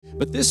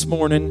But this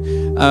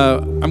morning,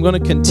 I'm going to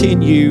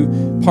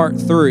continue part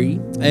 3.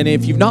 And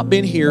if you've not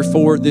been here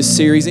for this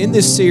series, in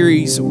this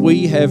series,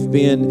 we have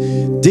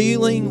been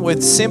dealing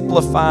with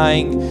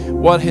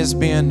simplifying what has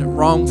been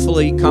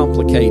wrongfully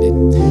complicated.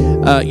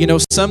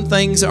 Some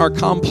things are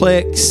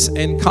complex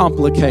and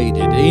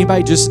complicated.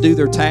 Anybody just do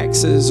their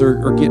taxes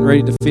or getting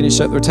ready to finish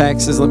up their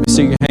taxes? Let me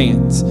see your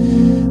hands.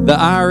 The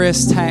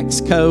IRS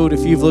tax code,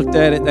 if you've looked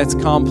at it, that's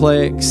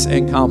complex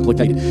and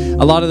complicated.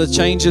 A lot of the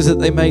changes that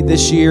they made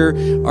this year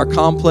are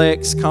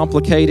complex,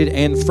 complicated,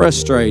 and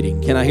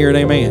frustrating. Can I hear an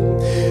amen?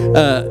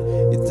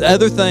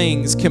 Other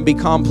things can be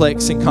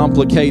complex and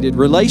complicated.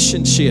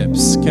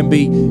 Relationships can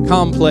be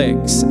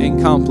complex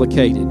and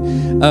complicated.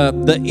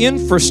 The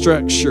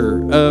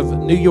infrastructure of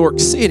New York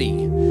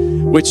City,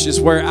 which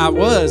is where I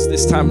was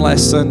this time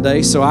last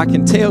Sunday, so I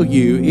can tell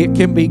you it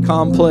can be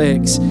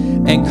complex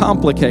and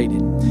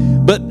complicated.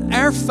 But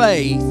our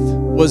faith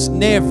was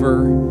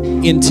never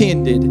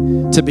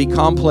intended to be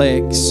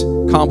complex,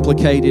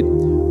 complicated,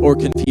 or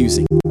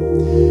confusing.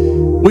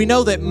 We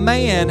know that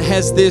man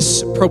has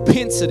this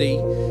propensity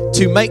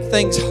to make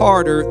things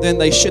harder than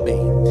they should be.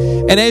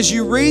 And as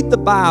you read the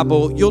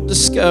Bible, you'll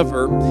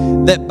discover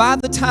that by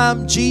the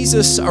time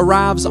Jesus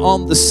arrives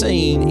on the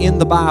scene in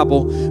the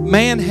Bible,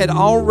 man had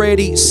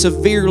already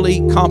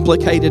severely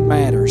complicated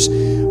matters.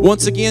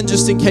 Once again,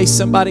 just in case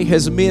somebody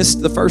has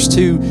missed the first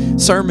 2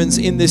 sermons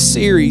in this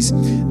series,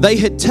 they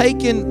had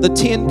taken the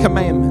 10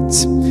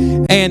 Commandments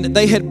and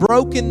they had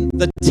broken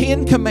the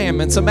 10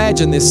 Commandments,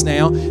 imagine this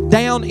now,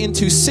 down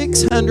into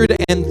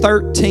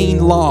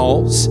 613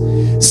 laws,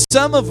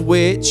 some of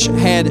which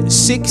had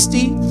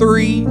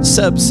 63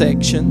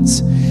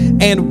 subsections,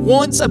 and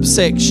one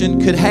subsection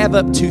could have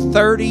up to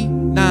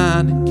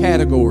 39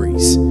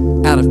 categories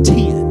out of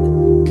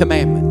 10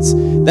 commandments.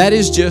 That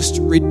is just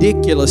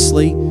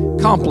ridiculously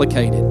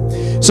complicated.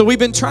 So we've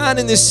been trying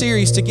in this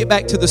series to get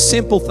back to the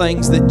simple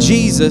things that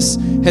Jesus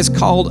has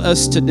called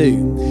us to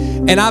do.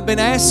 And I've been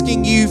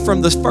asking you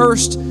from the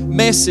first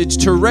message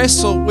to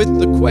wrestle with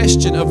the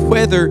question of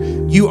whether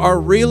you are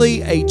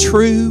really a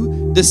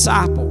true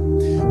disciple.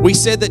 We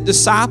said that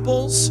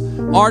disciples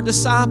are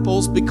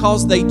disciples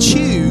because they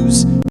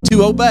choose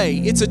to obey.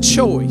 It's a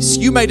choice.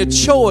 You made a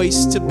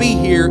choice to be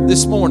here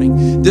this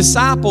morning.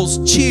 Disciples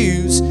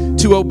choose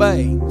to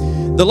obey.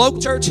 The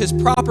local church has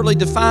properly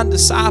defined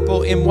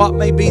disciple in what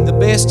may be the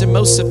best and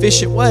most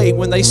sufficient way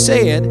when they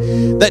said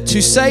that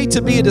to say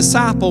to be a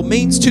disciple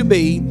means to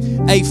be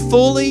a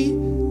fully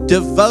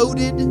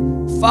devoted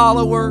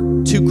follower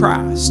to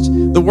Christ.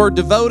 The word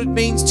devoted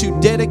means to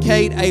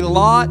dedicate a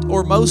lot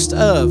or most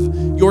of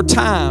your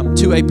time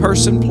to a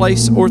person,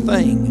 place, or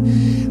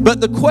thing. But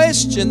the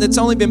question that's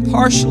only been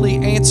partially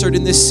answered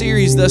in this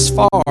series thus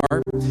far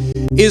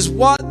is,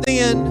 what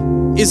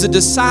then is a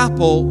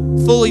disciple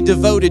fully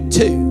devoted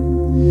to?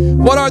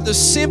 What are the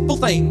simple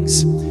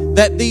things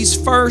that these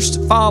first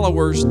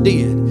followers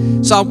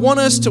did? So I want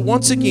us to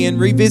once again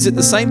revisit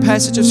the same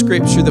passage of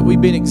Scripture that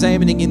we've been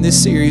examining in this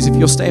series. If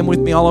you'll stand with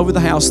me all over the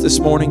house this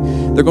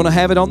morning, they're going to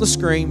have it on the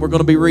screen. We're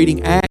going to be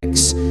reading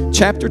Acts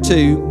chapter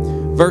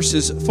 2,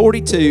 verses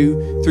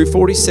 42 through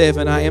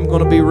 47. I am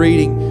going to be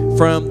reading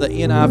from the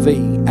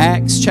NIV.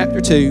 Acts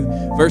chapter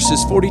 2,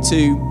 verses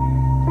 42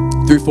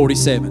 through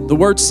 47. The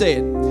Word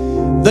said,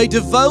 "They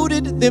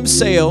devoted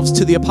themselves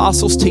to the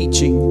apostles'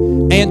 teaching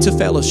and to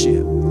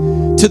fellowship,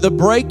 to the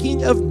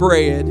breaking of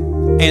bread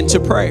and to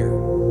prayer.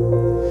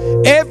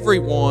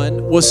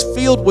 Everyone was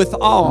filled with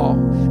awe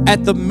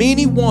at the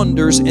many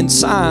wonders and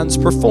signs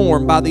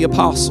performed by the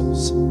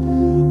apostles.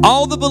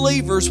 All the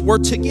believers were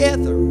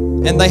together,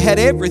 and they had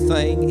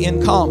everything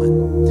in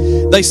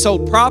common. They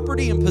sold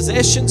property and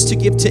possessions to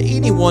give to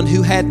anyone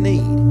who had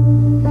need.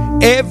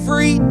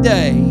 Every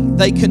day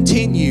they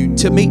continued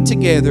to meet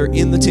together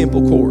in the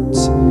temple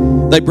courts.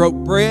 They broke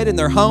bread in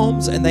their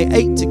homes and they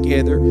ate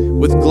together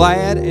with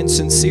glad and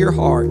sincere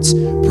hearts,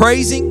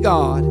 praising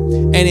God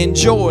and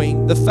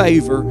enjoying the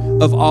favor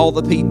of all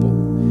the people.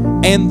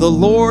 And the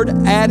Lord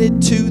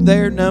added to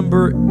their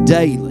number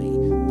daily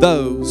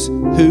those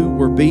who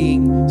were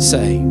being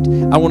saved."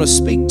 I want to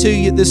speak to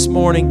you this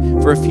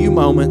morning for a few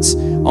moments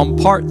on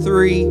part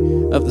 3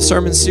 of the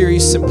sermon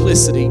series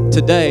Simplicity.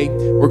 Today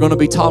we're going to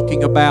be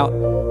talking about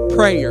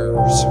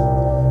prayers.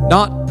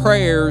 Not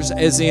prayers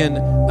as in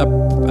a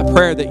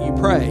prayer that you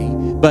pray,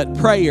 but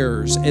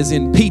prayers as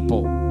in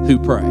people who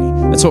pray.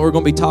 That's what we're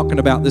going to be talking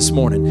about this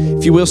morning.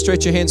 If you will,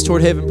 stretch your hands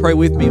toward heaven, pray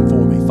with me and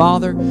for me.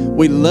 Father,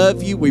 we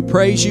love you, we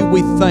praise you,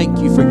 we thank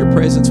you for your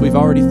presence we've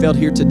already felt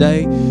here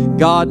today.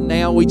 God,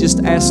 now we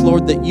just ask,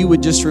 Lord, that you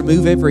would just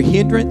remove every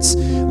hindrance,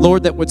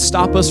 Lord, that would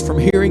stop us from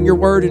hearing your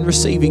word and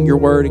receiving your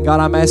word. And God,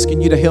 I'm asking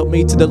you to help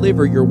me to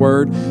deliver your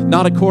word,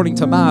 not according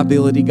to my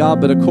ability,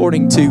 God, but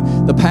according to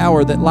the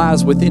power that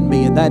lies within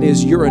me, and that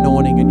is your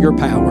anointing and your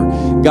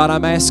power. God,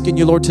 I'm asking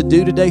you, Lord, to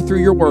do today through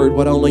your word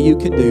what only you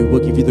can do.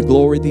 We'll give you the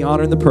glory, the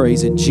honor, and the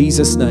praise in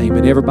Jesus' name.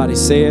 And everybody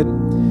said,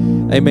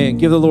 amen.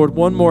 Give the Lord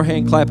one more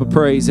hand clap of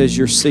praise as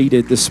you're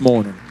seated this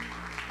morning.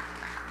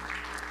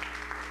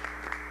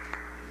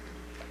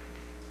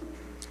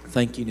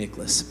 Thank you,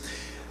 Nicholas.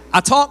 I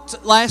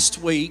talked last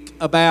week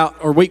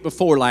about, or week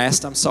before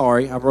last, I'm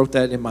sorry, I wrote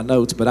that in my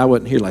notes, but I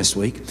wasn't here last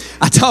week.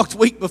 I talked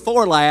week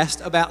before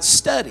last about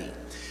study,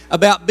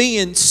 about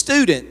being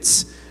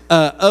students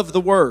of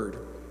the Word.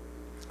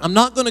 I'm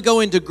not going to go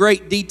into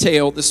great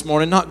detail this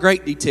morning, not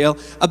great detail,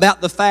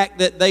 about the fact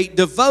that they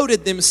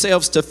devoted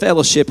themselves to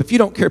fellowship. If you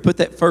don't care, put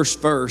that first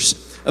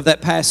verse of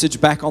that passage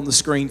back on the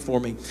screen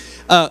for me.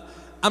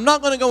 I'm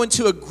not going to go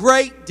into a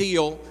great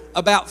deal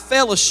about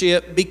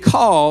fellowship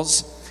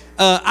because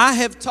I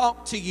have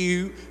talked to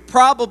you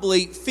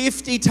probably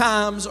 50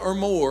 times or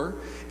more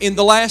in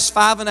the last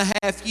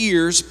 5.5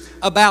 years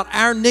about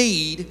our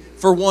need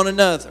for one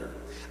another,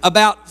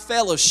 about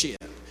fellowship.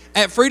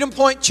 At Freedom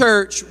Point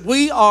Church,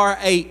 we are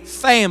a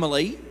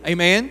family,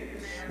 amen?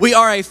 We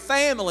are a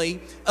family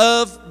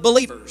of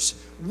believers.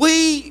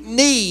 We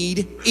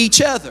need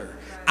each other.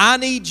 I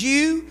need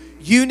you,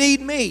 you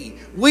need me.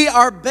 We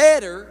are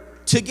better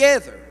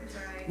together.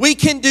 We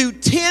can do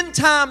 10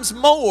 times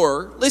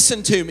more,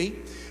 listen to me,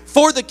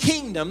 for the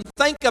kingdom.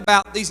 Think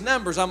about these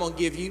numbers I'm going to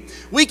give you.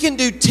 We can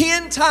do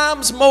 10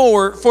 times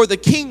more for the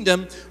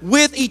kingdom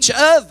with each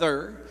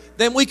other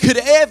than we could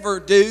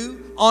ever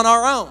do on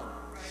our own.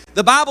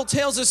 The Bible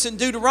tells us in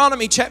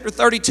Deuteronomy chapter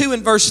 32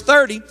 and verse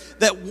 30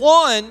 that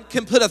one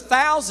can put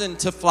 1,000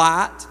 to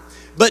flight,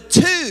 but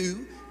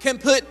two can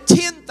put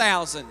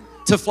 10,000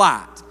 to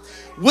flight.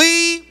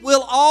 We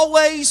will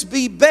always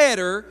be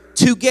better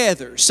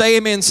together. Say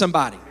amen,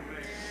 somebody.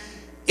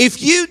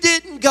 If you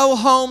didn't go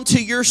home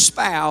to your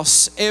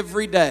spouse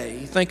every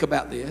day, think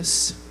about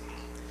this.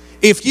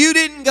 If you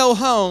didn't go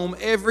home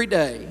every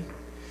day,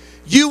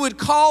 you would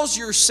cause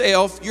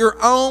yourself your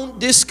own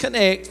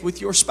disconnect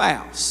with your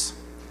spouse.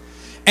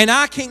 And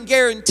I can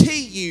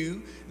guarantee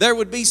you there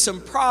would be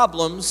some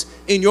problems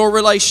in your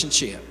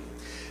relationship.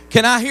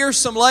 Can I hear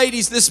some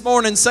ladies this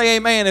morning say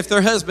amen if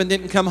their husband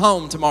didn't come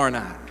home tomorrow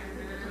night?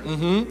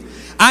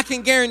 I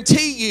can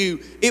guarantee you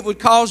it would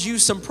cause you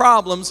some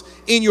problems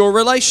in your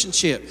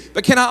relationship.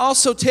 But can I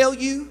also tell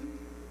you,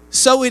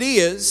 so it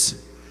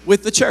is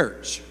with the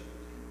church.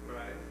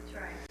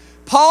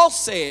 Paul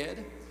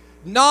said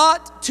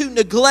not to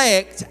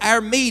neglect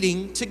our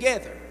meeting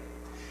together.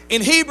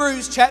 In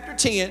Hebrews chapter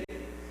 10,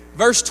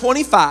 verse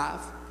 25,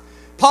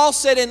 Paul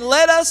said, "And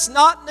let us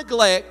not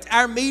neglect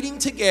our meeting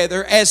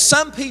together as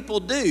some people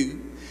do,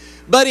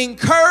 but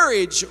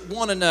encourage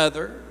one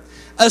another,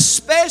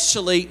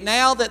 especially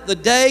now that the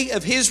day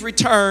of His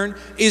return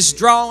is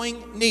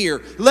drawing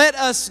near." Let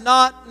us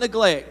not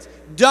neglect.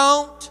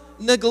 Don't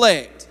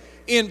neglect.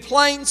 In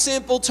plain,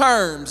 simple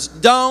terms,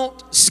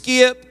 don't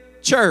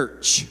skip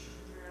church.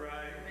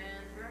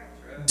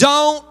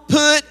 Don't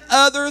put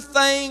other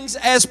things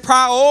as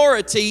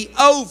priority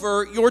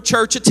over your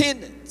church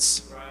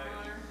attendance.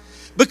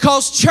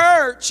 Because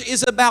church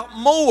is about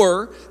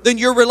more than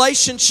your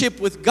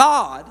relationship with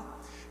God.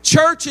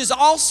 Church is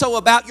also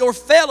about your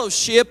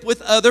fellowship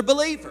with other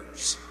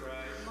believers.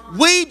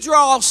 We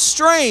draw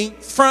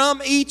strength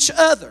from each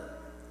other.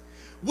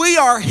 We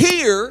are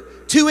here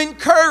to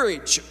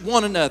encourage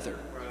one another.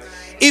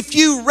 If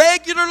you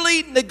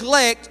regularly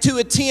neglect to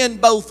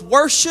attend both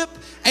worship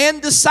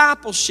and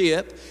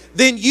discipleship,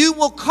 then you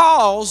will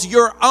cause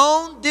your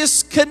own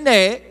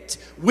disconnect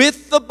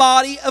with the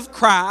body of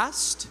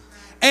Christ,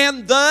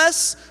 and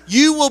thus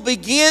you will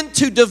begin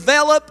to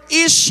develop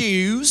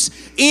issues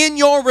in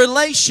your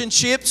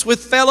relationships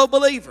with fellow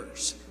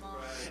believers.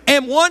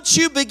 And once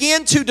you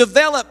begin to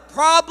develop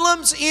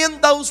problems in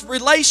those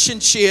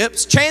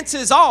relationships,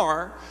 chances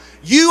are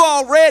you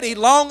already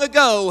long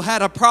ago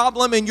had a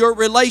problem in your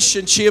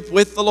relationship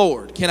with the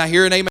Lord. Can I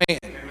hear an amen?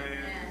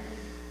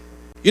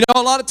 You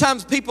know, a lot of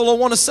times people will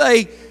want to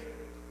say,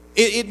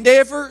 it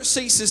never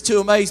ceases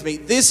to amaze me.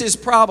 This is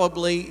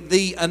probably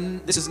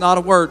this is not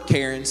a word,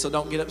 Karen, so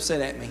don't get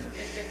upset at me.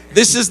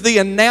 This is the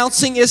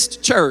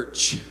announcingest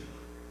church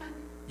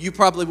you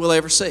probably will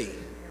ever see.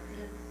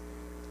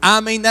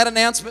 I mean, that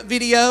announcement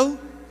video,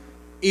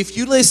 if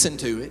you listen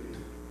to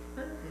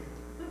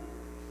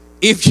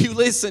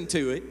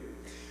it,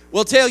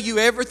 will tell you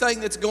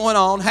everything that's going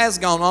on, has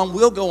gone on,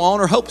 will go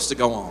on, or hopes to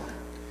go on.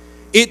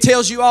 It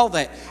tells you all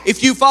that.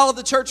 If you follow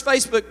the church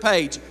Facebook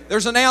page,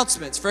 there's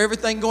announcements for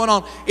everything going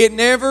on. It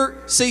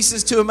never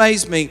ceases to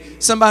amaze me.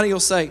 Somebody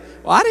will say,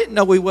 "Well, I didn't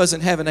know we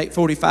wasn't having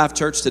 845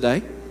 church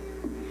today."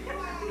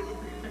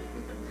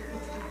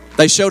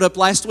 They showed up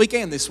last week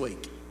and this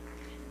week.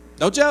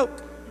 No joke.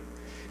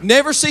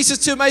 Never ceases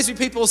to amaze me.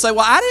 People will say,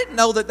 "Well, I didn't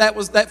know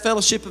that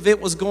fellowship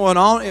event was going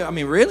on." I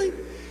mean, really?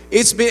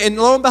 It's been, and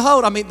lo and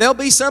behold, I mean, there'll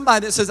be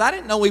somebody that says, "I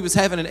didn't know we was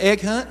having an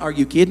egg hunt." Are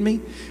you kidding me?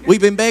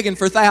 We've been begging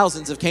for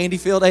thousands of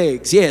candy-filled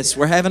eggs. Yes,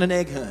 we're having an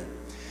egg hunt.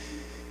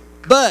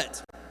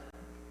 But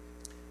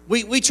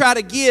we try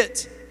to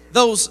get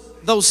those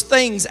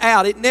things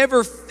out. It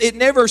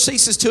never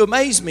ceases to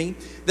amaze me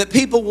that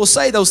people will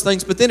say those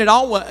things, but then it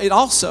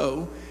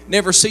also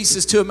never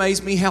ceases to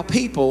amaze me how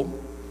people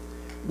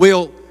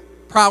will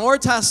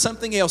prioritize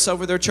something else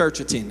over their church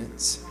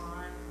attendance.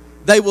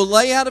 They will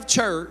lay out of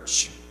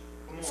church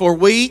for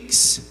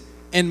weeks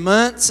and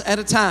months at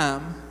a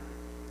time,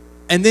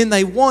 and then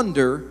they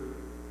wonder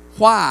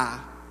why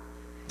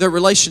their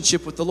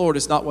relationship with the Lord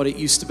is not what it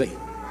used to be.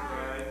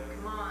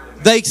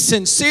 They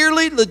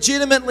sincerely,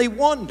 legitimately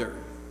wonder,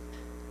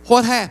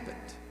 what happened?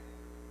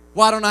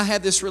 Why don't I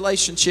have this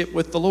relationship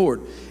with the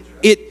Lord?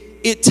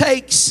 It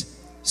takes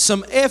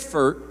some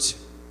effort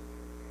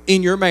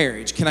in your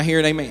marriage. Can I hear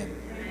an amen?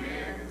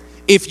 Amen.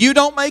 If you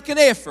don't make an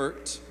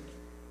effort,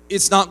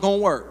 it's not going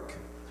to work.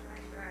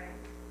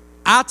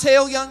 I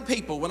tell young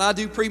people when I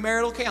do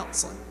premarital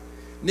counseling,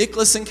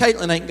 Nicholas and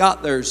Caitlin ain't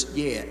got theirs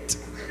yet,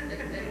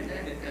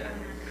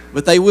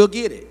 but they will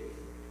get it.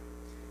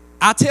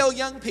 I tell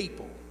young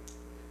people,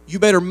 you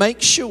better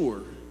make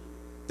sure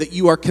that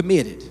you are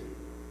committed.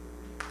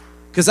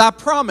 Because I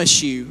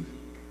promise you,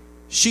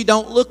 she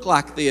don't look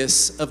like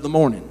this of the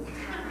morning.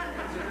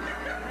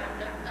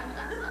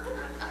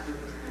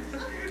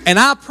 And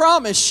I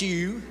promise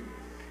you,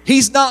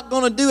 he's not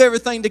going to do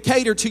everything to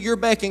cater to your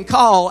beck and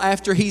call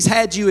after he's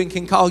had you and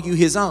can call you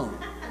his own.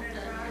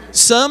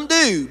 Some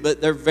do,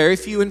 but they're very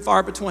few and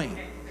far between.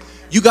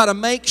 You got to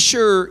make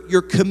sure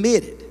you're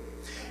committed.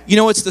 You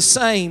know, it's the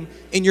same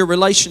in your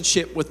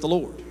relationship with the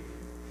Lord.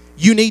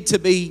 You need to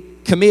be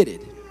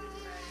committed.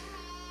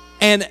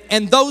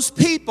 And those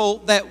people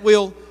that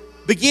will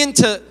begin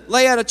to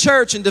lay out a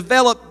church and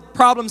develop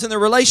problems in their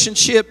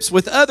relationships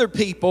with other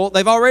people,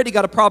 they've already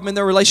got a problem in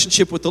their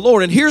relationship with the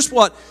Lord. And here's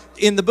what,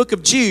 in the book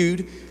of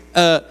Jude,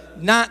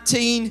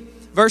 19,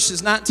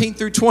 verses 19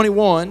 through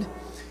 21,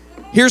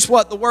 here's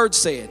what the word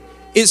said.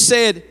 It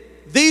said,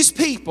 these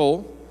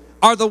people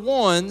are the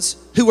ones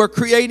who are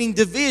creating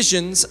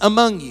divisions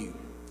among you.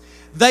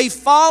 They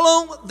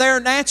follow their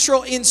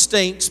natural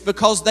instincts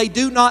because they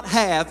do not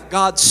have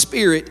God's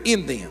Spirit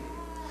in them.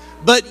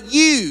 But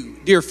you,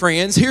 dear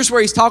friends, here's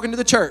where he's talking to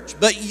the church.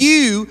 But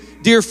you,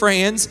 dear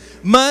friends,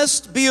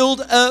 must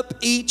build up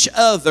each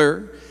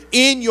other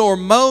in your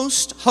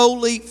most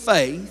holy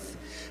faith.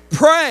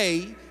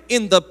 Pray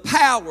in the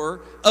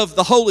power of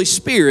the Holy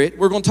Spirit.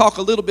 We're going to talk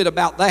a little bit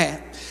about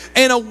that.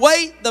 And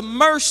await the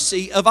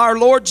mercy of our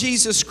Lord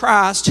Jesus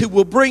Christ, who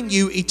will bring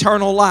you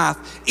eternal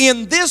life.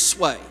 In this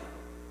way,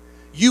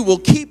 you will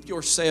keep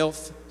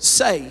yourself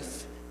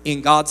safe in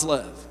God's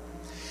love.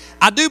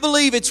 I do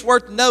believe it's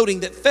worth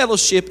noting that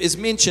fellowship is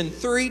mentioned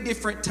 3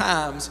 different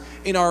times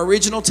in our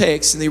original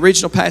text, in the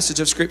original passage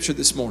of Scripture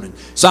this morning.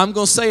 So I'm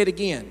going to say it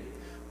again.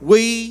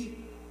 We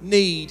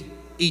need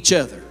each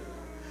other.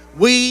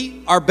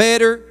 We are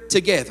better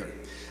together.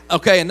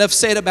 Okay, enough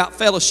said about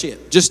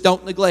fellowship. Just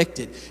don't neglect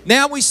it.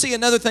 Now we see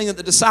another thing that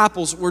the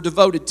disciples were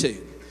devoted to.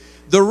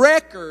 The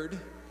record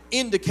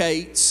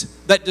indicates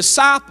that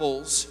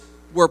disciples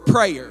were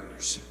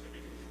prayers.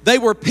 They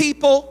were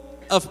people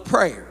of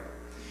prayer.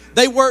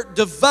 They were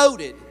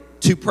devoted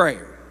to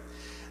prayer.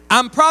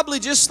 I'm probably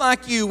just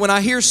like you when I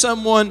hear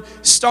someone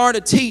start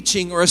a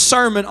teaching or a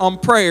sermon on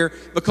prayer,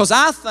 because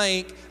I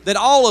think that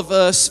all of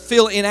us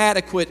feel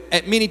inadequate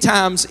at many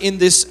times in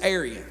this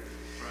area.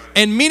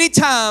 And many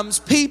times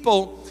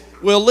people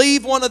will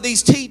leave one of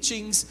these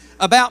teachings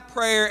about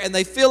prayer and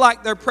they feel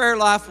like their prayer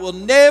life will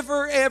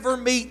never ever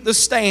meet the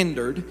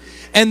standard,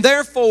 and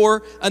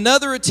therefore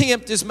another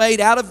attempt is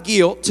made out of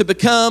guilt to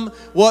become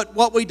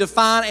what we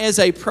define as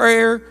a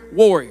prayer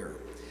warrior.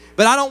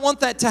 But I don't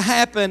want that to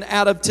happen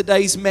out of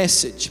today's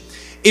message.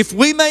 If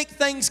we make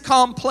things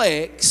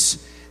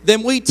complex,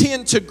 then we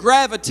tend to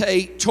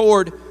gravitate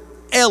toward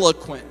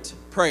eloquent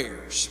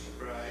prayers,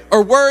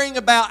 or worrying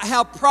about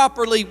how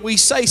properly we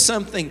say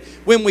something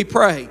when we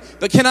pray.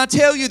 But can I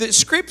tell you that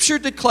Scripture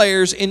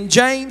declares in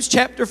James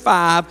chapter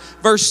 5,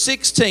 verse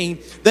 16,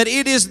 that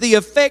it is the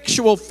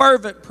effectual,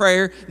 fervent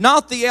prayer,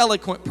 not the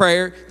eloquent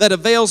prayer, that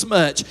avails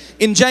much.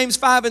 In James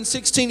 5 and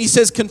 16, he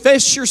says,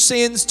 confess your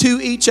sins to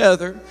each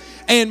other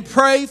and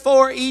pray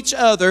for each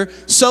other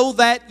so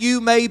that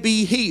you may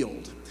be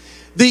healed.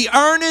 The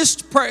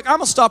earnest prayer, I'm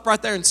going to stop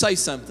right there and say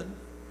something.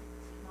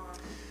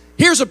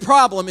 Here's a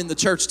problem in the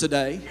church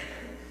today.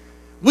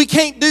 We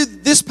can't do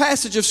this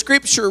passage of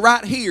Scripture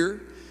right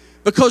here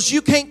because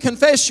you can't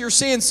confess your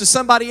sins to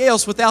somebody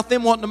else without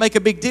them wanting to make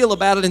a big deal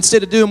about it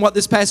instead of doing what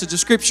this passage of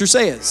Scripture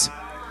says.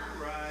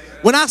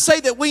 When I say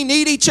that we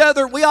need each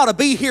other, we ought to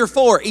be here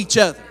for each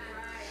other.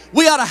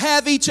 We ought to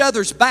have each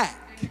other's back.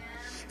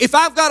 If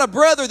I've got a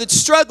brother that's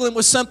struggling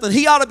with something,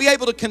 he ought to be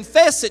able to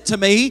confess it to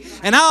me,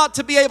 and I ought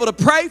to be able to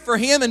pray for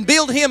him and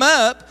build him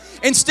up,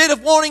 instead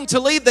of wanting to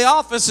leave the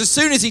office as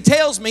soon as he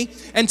tells me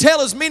and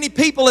tell as many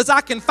people as I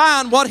can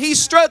find what he's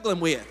struggling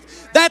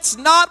with. That's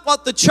not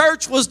what the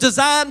church was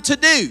designed to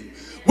do.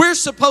 We're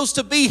supposed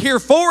to be here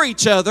for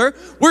each other.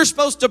 We're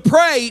supposed to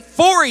pray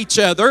for each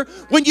other.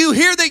 When you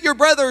hear that your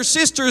brother or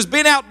sister has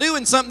been out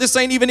doing something, this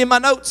ain't even in my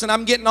notes and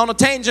I'm getting on a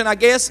tangent, I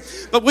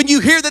guess. But when you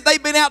hear that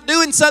they've been out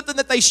doing something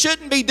that they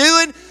shouldn't be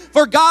doing,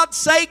 for God's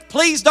sake,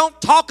 please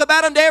don't talk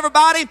about them to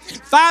everybody.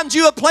 Find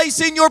you a place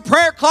in your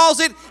prayer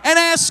closet and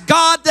ask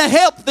God to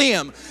help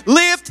them.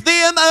 Lift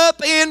them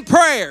up in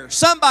prayer.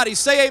 Somebody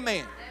say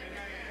amen.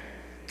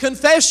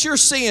 Confess your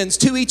sins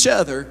to each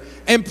other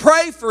and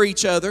pray for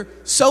each other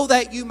so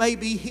that you may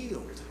be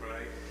healed.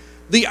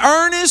 The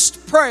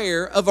earnest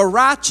prayer of a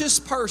righteous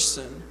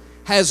person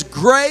has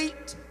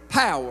great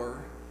power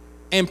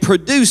and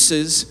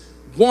produces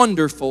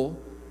wonderful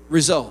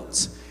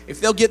results. If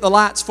they'll get the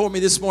lights for me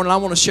this morning, I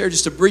want to share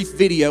just a brief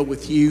video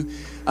with you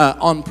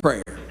on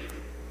prayer.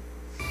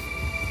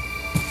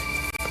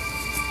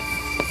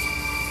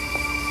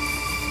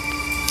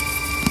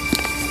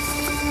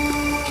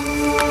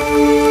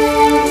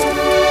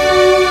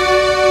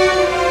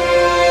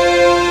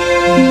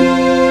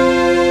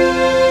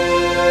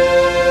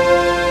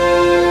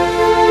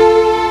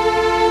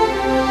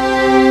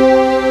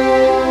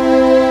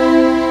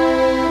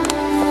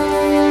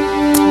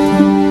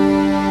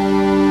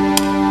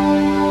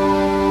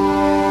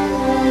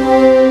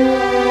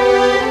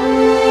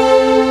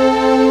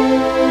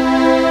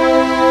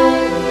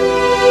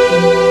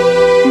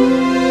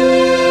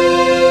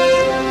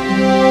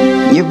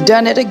 You've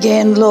done it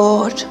again,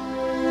 Lord.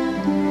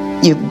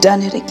 You've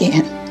done it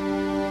again.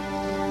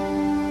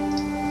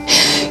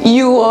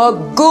 You are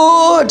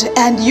good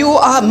and you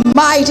are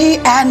mighty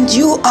and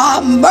you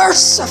are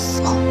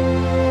merciful.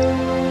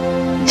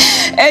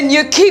 And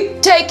you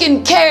keep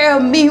taking care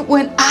of me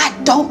when I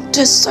don't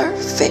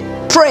deserve it.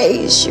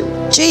 Praise you,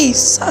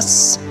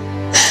 Jesus.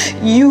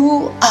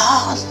 You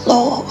are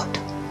Lord.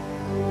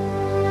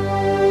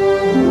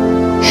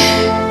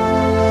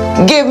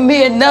 Give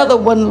me another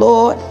one,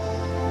 Lord.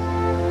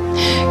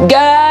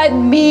 Guide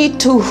me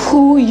to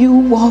who you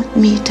want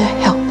me to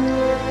help.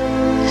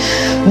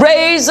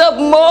 Raise up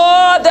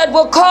more that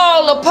will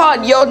call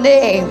upon your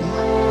name.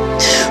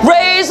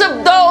 Raise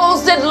up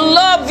those that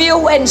love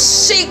you and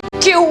seek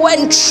you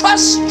and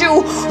trust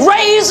you.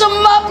 Raise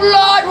them up,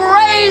 Lord.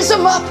 Raise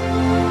them up.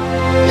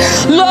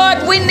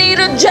 Lord, we need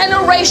a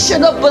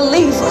generation of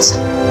believers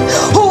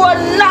who are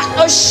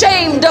not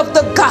ashamed of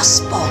the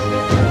gospel.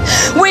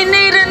 We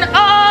need an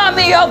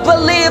army of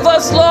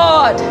believers,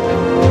 Lord,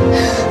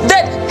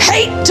 that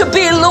hate to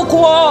be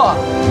lukewarm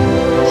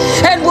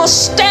and will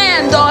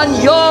stand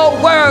on your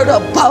word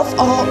above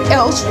all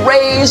else.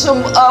 Raise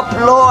them up,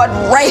 Lord.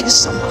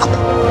 Raise them up.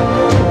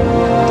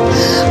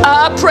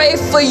 I pray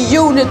for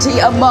unity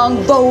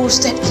among those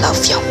that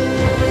love you.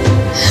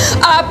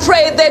 I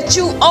pray that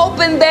you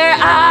open their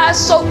eyes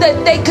so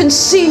that they can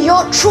see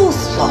your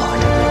truth, Lord.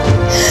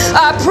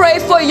 I pray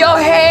for your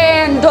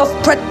hand of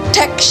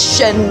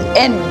protection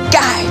and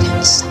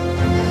guidance.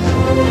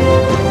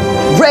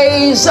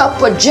 Raise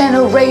up a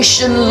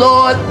generation,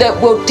 Lord,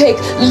 that will take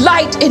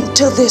light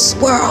into this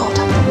world,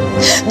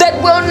 that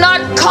will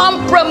not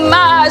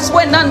compromise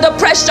when under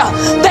pressure,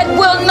 that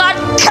will not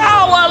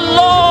cower,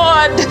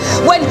 Lord,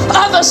 when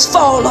others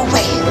fall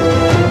away.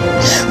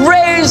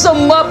 Raise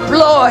them up,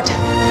 Lord,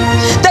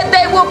 that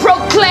they will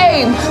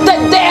proclaim that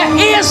there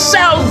is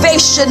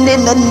salvation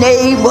in the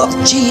name of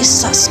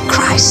Jesus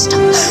Christ.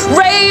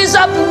 Raise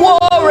up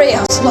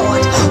warriors,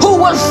 Lord,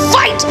 who will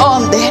fight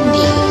on their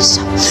knees,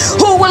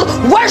 who will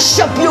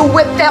worship you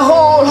with their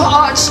whole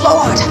hearts,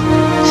 Lord.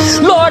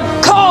 Lord,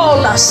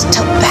 call us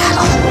to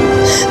battle,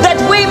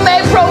 that we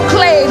may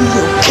proclaim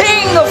you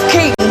King of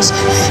kings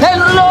and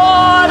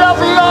Lord of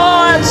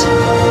lords.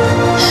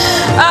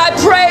 I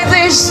pray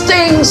these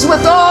things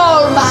with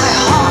all my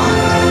heart.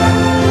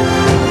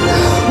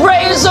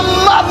 Raise them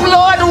up,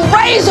 Lord,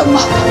 raise them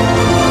up.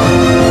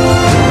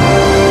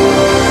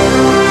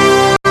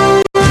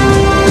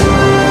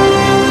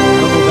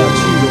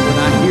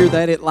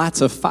 That it lights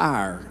a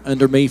fire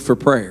under me for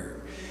prayer.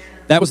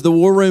 That was the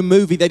War Room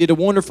movie. They did a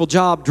wonderful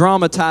job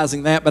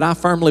dramatizing that, but I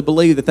firmly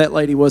believe that that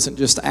lady wasn't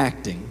just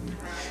acting.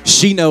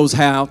 She knows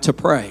how to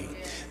pray.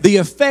 The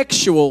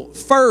effectual,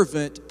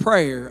 fervent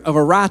prayer of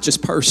a righteous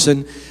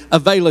person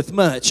availeth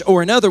much.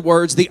 Or in other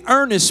words, the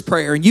earnest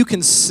prayer, and you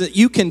can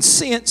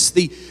sense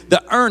the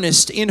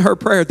earnest in her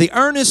prayer. The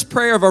earnest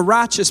prayer of a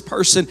righteous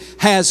person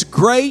has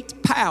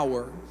great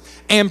power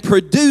and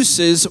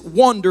produces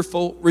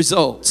wonderful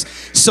results.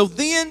 So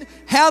then,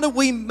 how do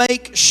we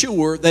make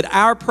sure that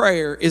our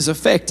prayer is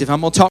effective?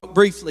 I'm going to talk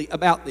briefly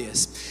about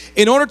this.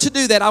 In order to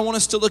do that, I want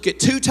us to look at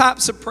two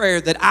types of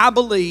prayer that I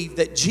believe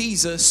that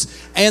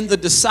Jesus and the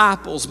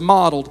disciples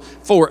modeled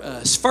for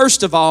us.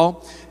 First of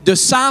all,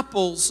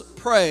 disciples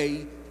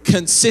pray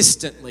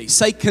consistently.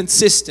 Say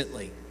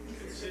consistently.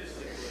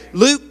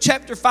 Luke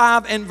chapter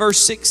 5 and verse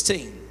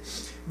 16.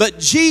 But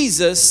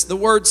Jesus, the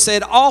word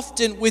said,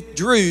 often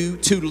withdrew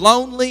to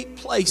lonely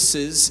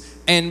places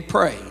and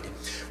prayed.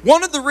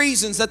 One of the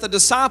reasons that the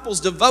disciples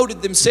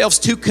devoted themselves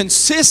to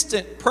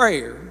consistent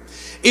prayer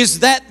is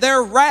that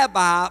their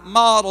rabbi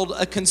modeled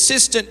a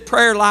consistent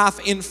prayer life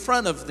in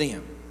front of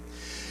them.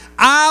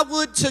 I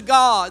would to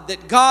God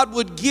that God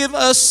would give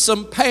us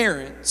some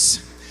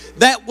parents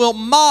that will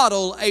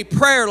model a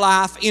prayer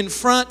life in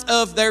front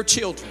of their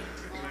children.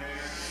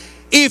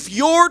 If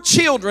your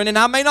children, and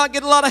I may not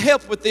get a lot of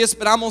help with this,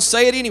 but I'm going to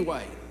say it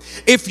anyway.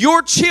 If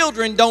your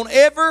children don't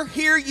ever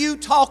hear you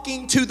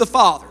talking to the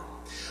Father,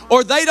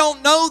 or they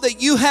don't know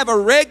that you have a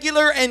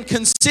regular and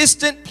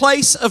consistent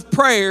place of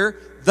prayer,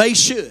 they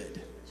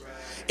should.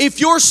 If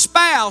your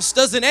spouse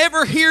doesn't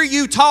ever hear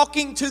you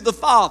talking to the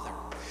Father,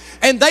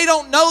 and they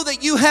don't know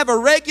that you have a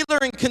regular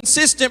and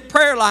consistent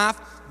prayer life,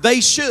 they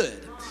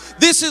should.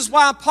 This is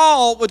why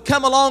Paul would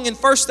come along in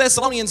 1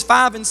 Thessalonians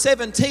 5 and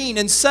 17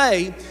 and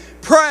say,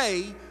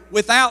 Pray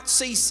without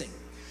ceasing.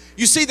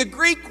 You see, the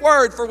Greek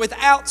word for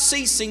without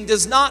ceasing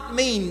does not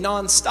mean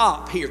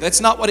nonstop here. That's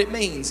not what it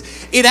means.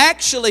 It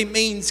actually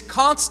means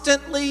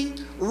constantly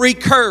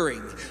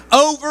recurring,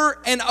 over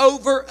and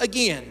over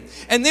again.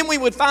 And then we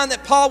would find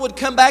that Paul would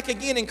come back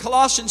again in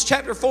Colossians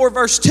chapter 4,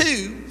 verse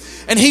 2,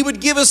 and he would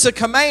give us a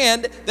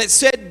command that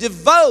said,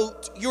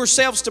 devote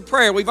yourselves to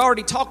prayer. We've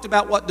already talked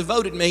about what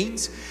devoted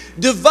means.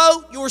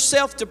 Devote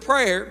yourself to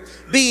prayer,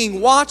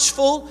 being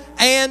watchful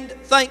and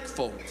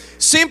thankful.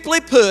 Simply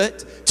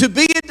put, to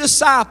be a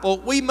disciple,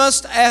 we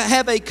must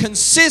have a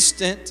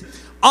consistent,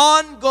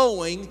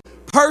 ongoing,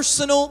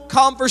 personal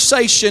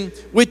conversation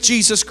with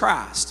Jesus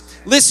Christ.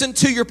 Listen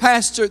to your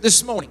pastor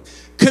this morning.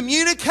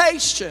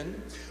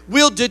 Communication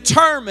will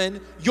determine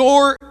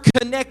your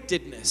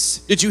connectedness.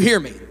 Did you hear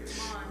me?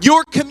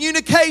 Your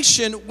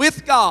communication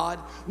with God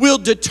will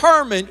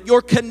determine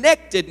your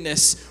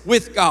connectedness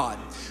with God.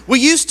 We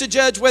used to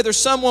judge whether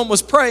someone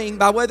was praying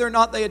by whether or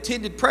not they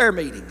attended prayer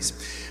meetings.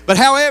 But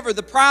however,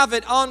 the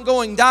private,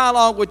 ongoing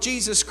dialogue with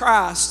Jesus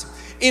Christ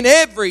in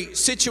every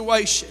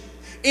situation,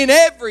 in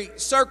every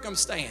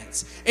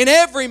circumstance, in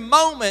every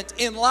moment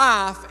in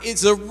life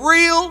is a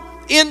real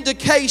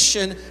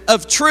indication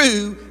of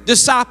true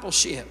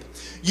discipleship.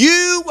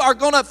 You are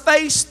going to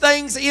face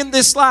things in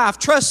this life.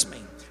 Trust me,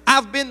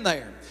 I've been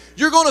there.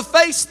 You're going to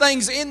face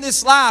things in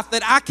this life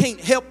that I can't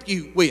help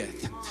you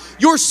with.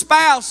 Your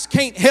spouse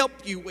can't help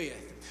you with.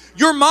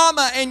 Your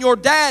mama and your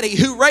daddy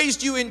who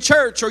raised you in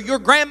church, or your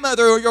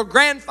grandmother or your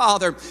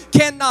grandfather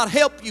cannot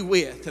help you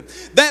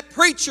with. That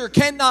preacher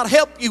cannot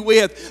help you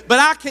with. But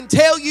I can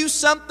tell you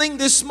something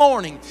this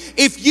morning.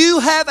 If you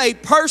have a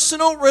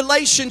personal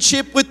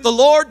relationship with the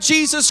Lord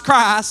Jesus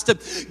Christ,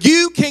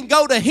 you can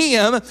go to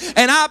Him,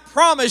 and I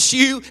promise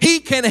you, He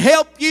can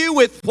help you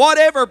with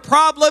whatever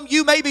problem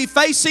you may be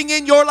facing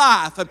in your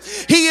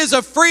life. He is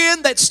a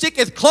friend that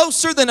sticketh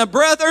closer than a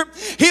brother.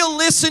 He'll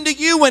listen to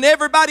you when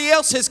everybody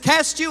else has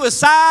cast you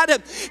aside.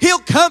 He'll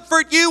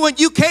comfort you when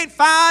you can't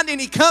find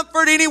any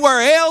comfort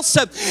anywhere else.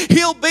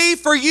 He'll be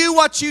for you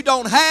what you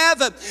don't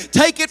have.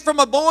 Take it from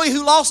a boy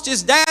who lost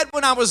his dad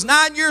when I was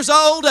 9 years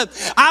old.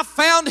 I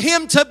found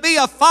him to be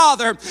a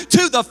father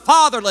to the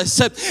fatherless.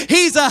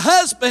 He's a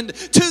husband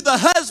to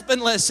the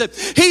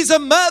husbandless. He's a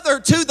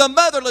mother to the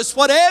motherless.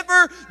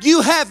 Whatever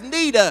you have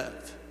need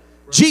of,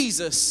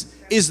 Jesus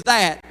is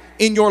that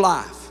in your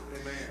life.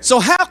 So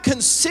how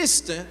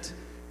consistent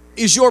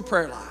is your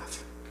prayer life?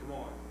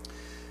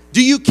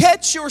 Do you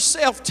catch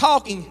yourself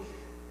talking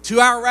to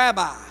our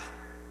rabbi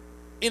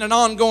in an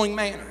ongoing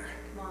manner?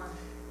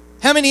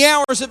 How many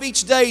hours of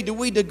each day do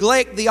we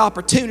neglect the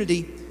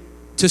opportunity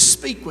to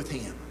speak with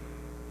him?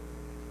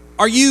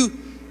 Are you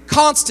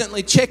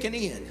constantly checking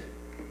in?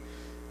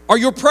 Are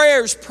your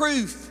prayers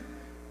proof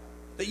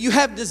that you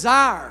have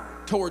desire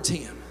towards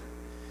him?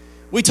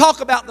 We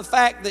talk about the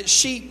fact that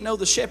sheep know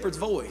the shepherd's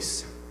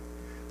voice.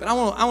 But I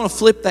want to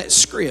flip that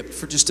script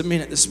for just a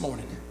minute this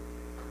morning.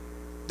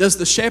 Does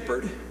the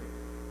shepherd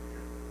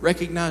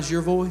recognize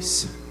your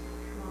voice?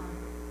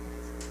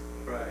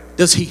 Right.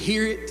 Does he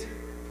hear it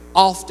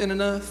often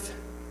enough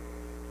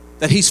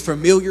that he's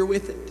familiar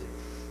with it?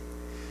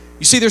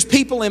 You see, there's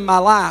people in my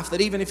life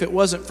that even if it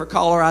wasn't for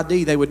caller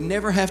ID, they would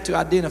never have to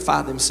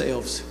identify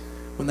themselves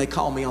when they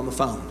call me on the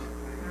phone.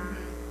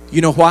 You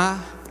know why?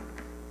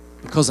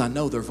 Because I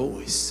know their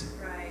voice.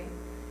 Right.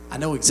 I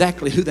know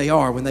exactly who they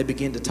are when they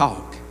begin to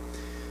talk.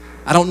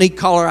 I don't need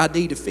caller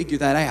ID to figure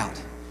that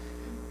out.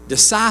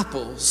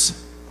 Disciples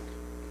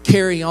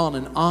carry on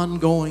an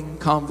ongoing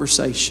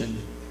conversation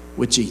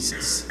with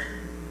Jesus.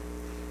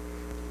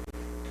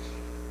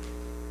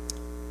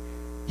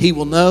 He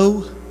will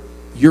know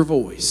your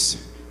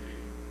voice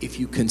if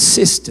you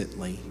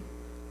consistently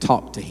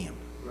talk to him.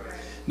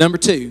 Number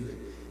 2,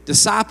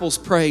 disciples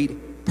prayed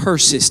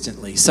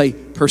persistently. Say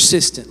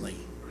persistently.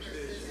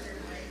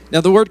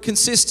 Now the word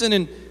consistent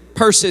and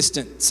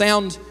persistent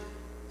sound,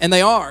 and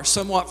they are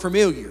somewhat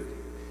familiar.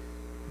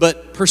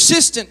 But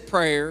persistent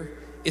prayer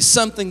is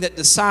something that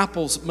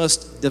disciples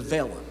must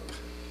develop.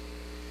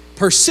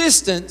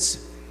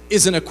 Persistence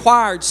is an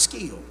acquired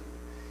skill.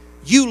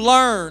 You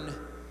learn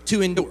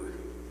to endure.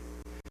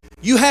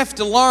 You have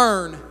to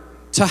learn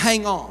to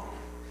hang on.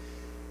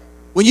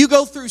 When you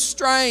go through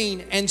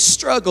strain and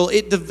struggle,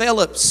 it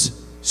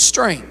develops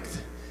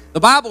strength. The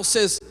Bible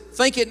says,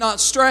 think it not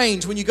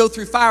strange when you go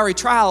through fiery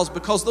trials,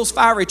 because those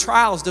fiery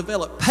trials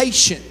develop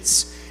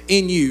patience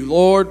in you.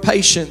 Lord,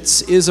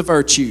 patience is a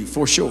virtue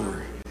for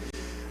sure.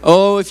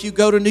 Oh, if you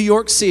go to New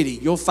York City,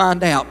 you'll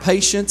find out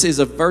patience is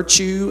a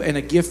virtue and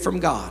a gift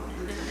from God.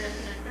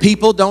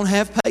 People don't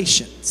have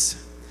patience.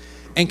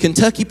 And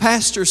Kentucky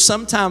pastors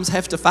sometimes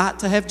have to fight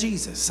to have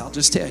Jesus, I'll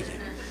just tell you.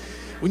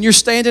 When you're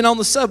standing on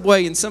the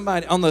subway and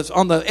somebody on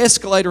the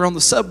escalator on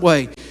the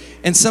subway,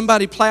 and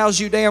somebody plows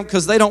you down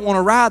because they don't want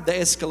to ride the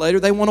escalator,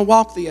 they want to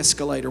walk the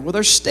escalator. Well,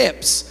 there's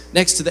steps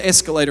next to the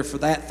escalator for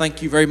that,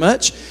 thank you very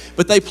much.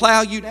 But they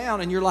plow you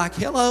down and you're like,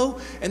 hello.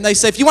 And they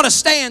say, if you want to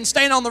stand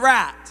on the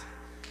right.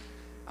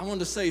 I wanted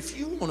to say, if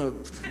you want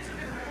to,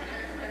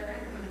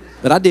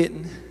 but I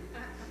didn't.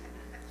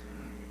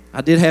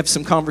 I did have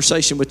some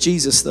conversation with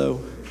Jesus,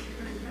 though.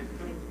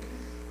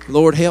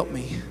 Lord, help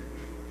me.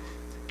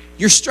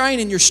 Your strain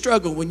and your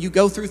struggle when you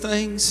go through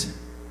things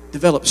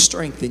develop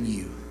strength in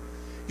you.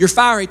 Your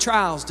fiery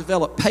trials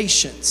develop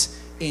patience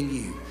in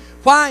you.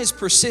 Why is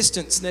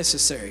persistence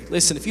necessary?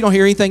 Listen, if you don't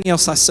hear anything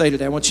else I say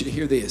today, I want you to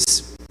hear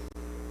this.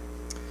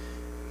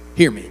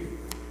 Hear me.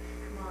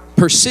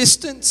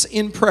 Persistence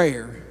in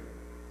prayer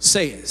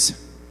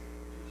says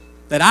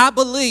that I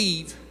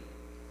believe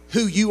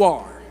who you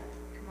are,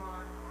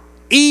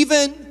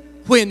 even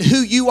when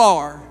who you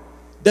are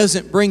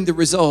doesn't bring the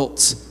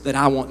results that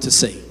I want to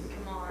see.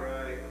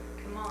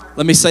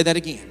 Let me say that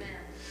again.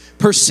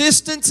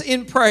 Persistence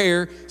in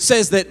prayer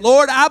says that,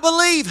 Lord, I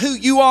believe who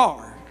you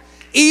are,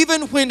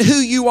 even when who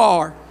you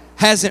are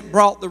hasn't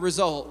brought the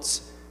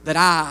results that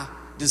I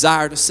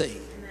desire to see.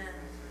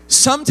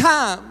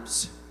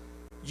 Sometimes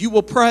you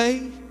will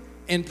pray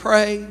and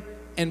pray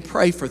and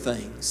pray for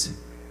things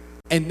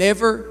and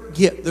never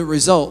get the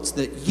results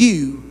that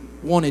you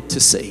wanted to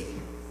see.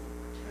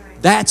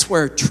 That's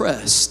where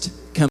trust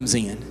comes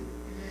in.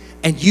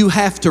 And you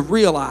have to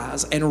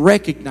realize and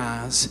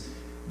recognize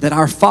that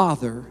our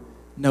Father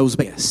knows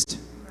best.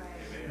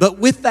 But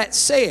with that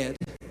said,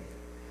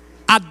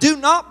 I do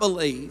not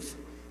believe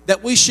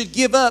that we should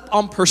give up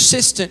on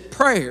persistent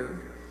prayer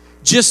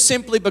just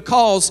simply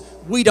because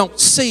we don't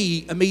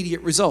see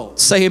immediate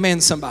results. Say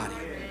amen, somebody.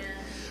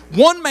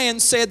 One man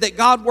said that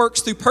God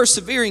works through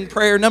persevering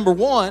prayer, number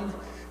one,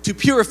 to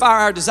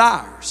purify our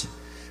desires.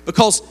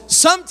 Because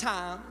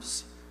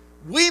sometimes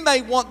we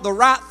may want the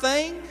right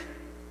thing,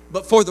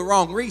 but for the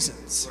wrong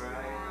reasons.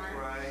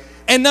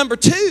 And number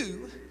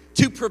two,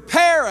 to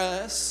prepare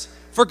us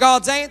for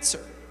God's answer.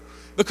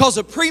 Because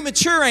a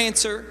premature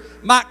answer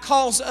might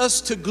cause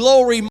us to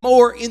glory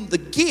more in the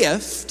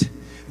gift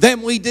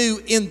than we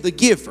do in the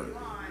giver.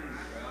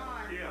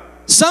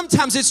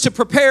 Sometimes it's to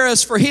prepare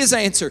us for His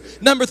answer.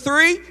 Number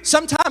three,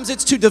 sometimes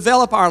it's to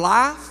develop our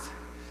life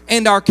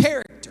and our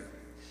character.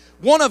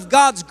 One of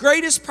God's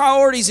greatest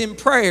priorities in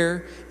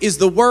prayer is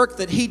the work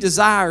that He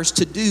desires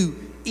to do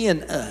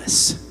in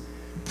us.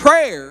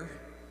 Prayer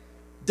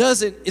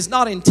is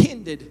not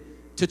intended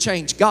to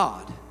change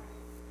God.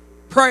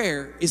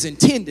 Prayer is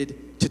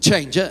intended to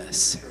change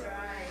us.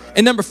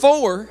 And number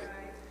four,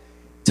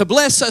 to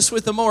bless us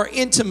with a more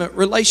intimate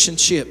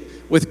relationship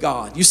with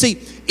God. You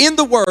see, in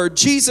the Word,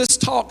 Jesus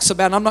talks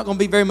about, and I'm not going to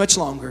be very much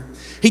longer,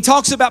 He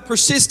talks about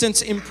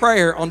persistence in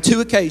prayer on two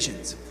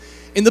occasions.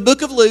 In the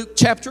book of Luke,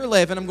 chapter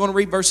 11, I'm going to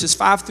read verses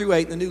 5 through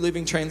 8 in the New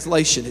Living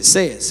Translation. It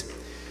says,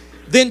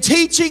 "Then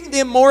teaching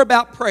them more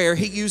about prayer,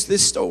 He used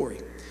this story.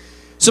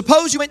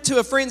 Suppose you went to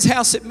a friend's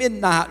house at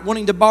midnight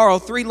wanting to borrow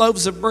 3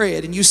 loaves of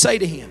bread, and you say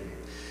to him,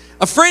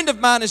 'A friend of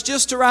mine has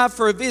just arrived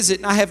for a visit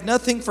and I have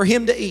nothing for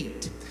him to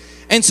eat.'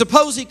 And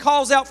suppose he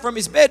calls out from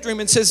his bedroom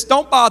and says,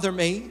 'Don't bother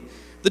me.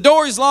 The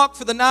door is locked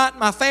for the night.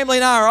 My family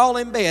and I are all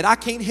in bed. I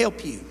can't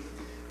help you.'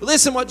 But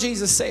listen what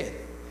Jesus said.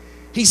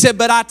 He said,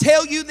 'But I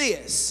tell you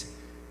this,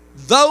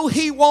 though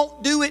he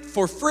won't do it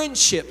for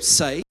friendship's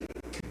sake,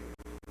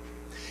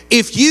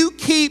 if you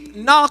keep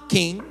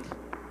knocking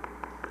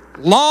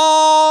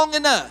long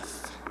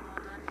enough,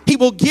 he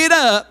will get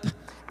up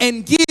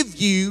and give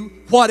you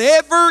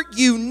whatever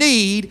you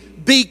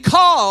need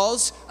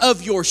because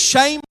of your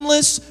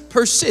shameless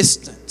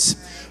persistence.'"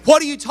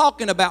 What are you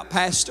talking about,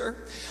 Pastor?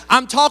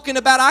 I'm talking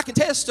about, I can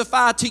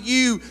testify to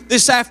you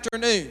this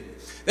afternoon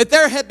that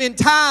there have been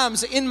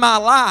times in my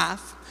life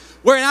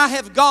where I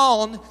have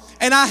gone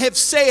and I have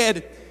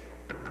said,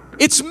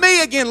 "It's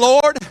me again,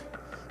 Lord.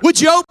 Would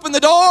you open the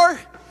door?"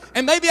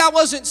 And maybe I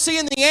wasn't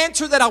seeing the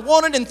answer that I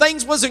wanted and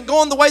things wasn't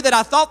going the way that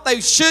I thought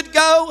they should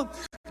go,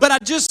 but I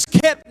just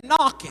kept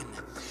knocking.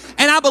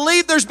 And I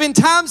believe there's been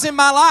times in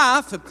my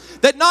life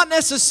that not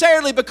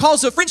necessarily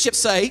because of friendship's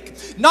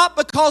sake, not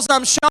because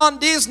I'm Sean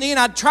Disney and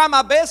I try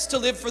my best to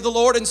live for the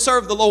Lord and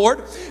serve the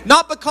Lord,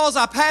 not because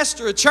I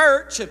pastor a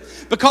church,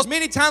 because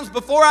many times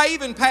before I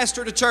even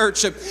pastored a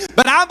church,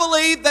 but I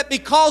believe that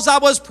because I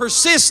was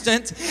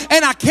persistent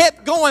and I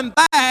kept going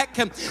back,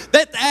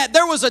 that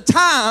there was a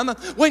time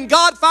when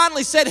God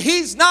finally said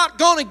He's not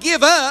going to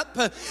give up,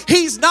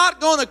 He's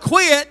not going to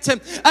quit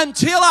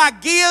until I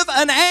give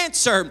an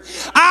answer.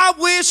 I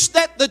wish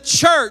that the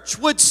church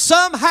would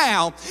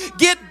somehow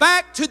get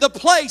back to the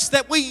place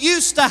that we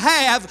used to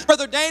have,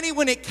 Brother Danny,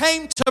 when it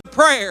came to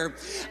prayer.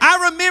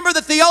 I remember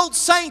that the old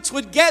saints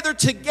would gather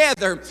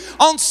together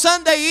on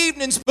Sunday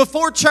evenings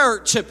before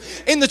church.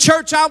 In the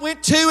church I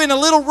went to, in a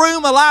little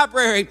room, a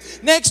library,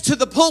 next to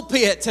the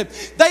pulpit,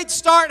 they'd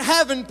start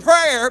having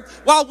prayer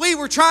while we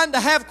were trying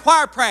to have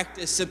choir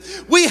practice.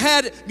 We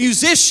had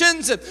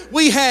musicians,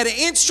 we had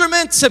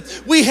instruments,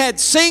 we had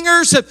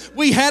singers,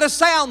 we had a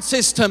sound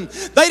system.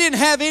 They didn't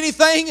have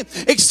anything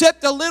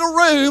except a little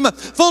room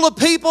full of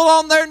people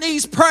on their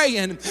knees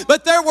praying.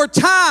 But there were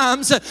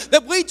times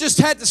that we just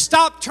had to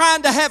stop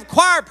trying to have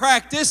choir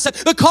practice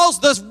because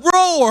the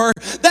roar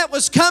that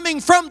was coming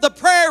from the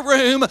prayer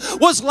room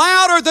was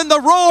louder than the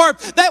roar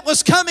that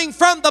was coming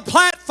from the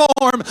platform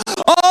platform.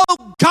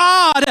 Oh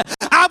God,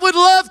 I would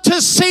love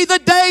to see the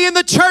day in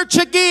the church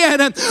again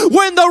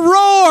when the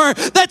roar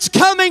that's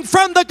coming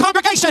from the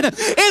congregation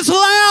is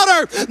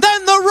louder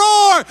than the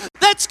roar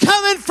that's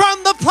coming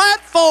from the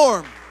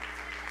platform.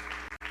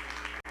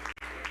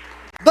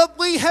 But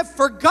we have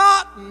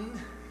forgotten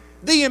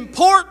the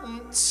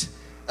importance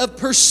of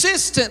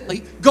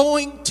persistently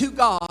going to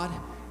God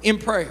in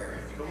prayer.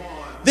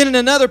 Then in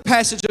another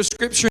passage of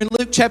Scripture in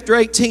Luke chapter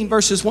 18,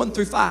 verses 1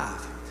 through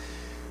 5,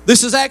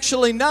 this is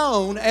actually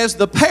known as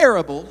the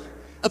parable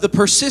of the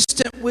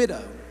persistent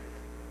widow.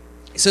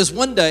 It says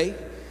one day,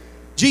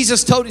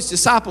 Jesus told his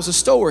disciples a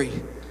story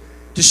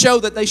to show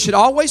that they should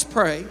always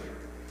pray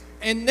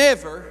and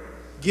never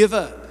give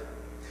up.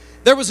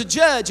 There was a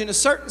judge in a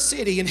certain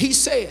city, and he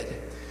said,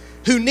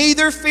 who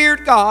neither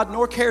feared God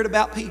nor cared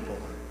about people.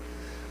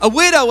 A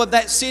widow of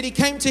that city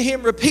came to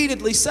him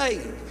repeatedly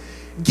saying,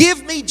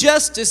 give me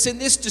justice in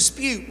this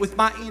dispute with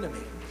my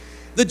enemy.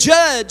 The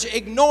judge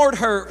ignored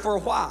her for a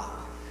while,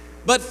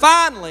 but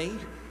finally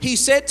he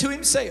said to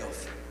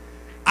himself,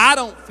 I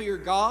don't fear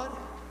God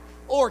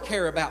or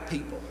care about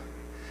people,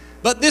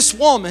 but this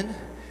woman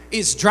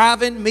is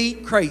driving me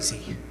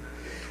crazy.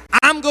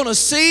 I'm going to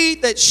see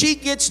that she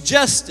gets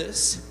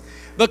justice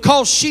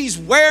because she's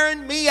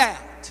wearing me out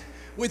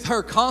with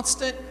her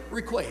constant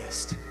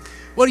request.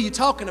 What are you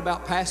talking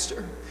about,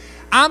 Pastor?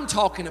 I'm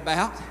talking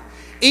about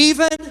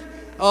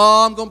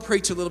I'm going to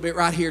preach a little bit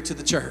right here to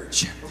the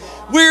church.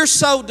 We're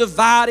so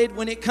divided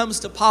when it comes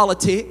to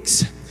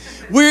politics.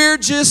 We're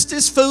just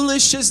as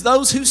foolish as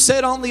those who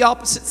sit on the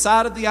opposite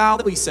side of the aisle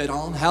that we sit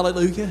on.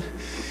 Hallelujah.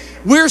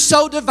 We're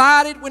so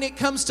divided when it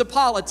comes to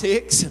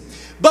politics,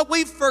 but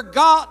we've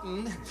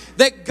forgotten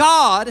that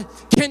God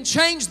can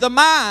change the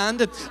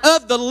mind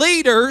of the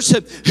leaders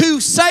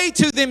who say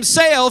to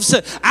themselves,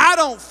 I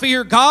don't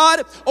fear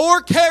God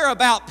or care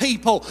about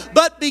people.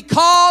 But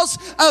because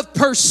of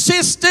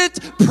persistent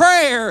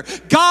prayer,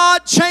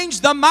 God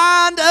changed the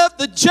mind of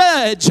the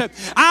judge.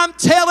 I'm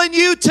telling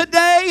you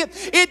today,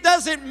 it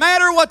doesn't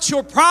matter what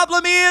your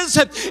problem is.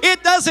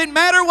 It doesn't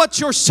matter what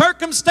your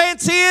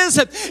circumstance is.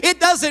 It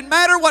doesn't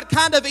matter what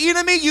kind of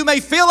enemy you may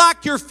feel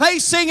like you're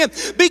facing.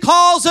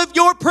 Because of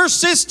your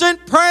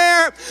persistent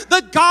prayer,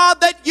 the God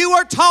that you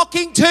are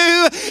talking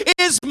to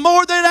is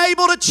more than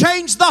able to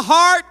change the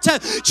heart,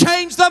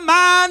 change the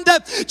mind,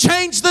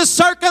 change the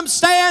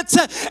circumstance,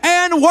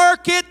 and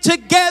work it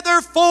together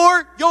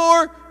for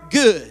your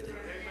good.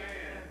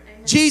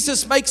 Amen.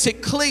 Jesus makes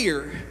it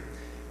clear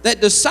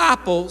that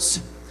disciples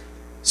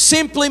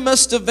simply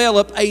must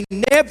develop a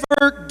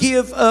never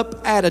give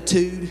up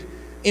attitude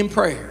in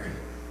prayer.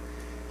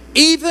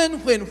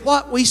 Even when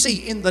what we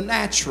see in the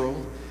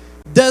natural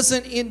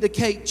doesn't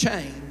indicate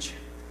change,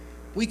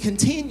 we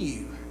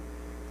continue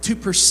to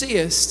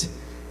persist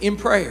in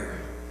prayer.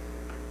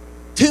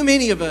 Too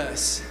many of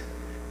us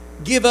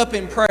give up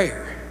in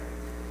prayer,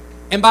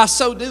 and by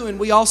so doing,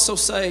 we also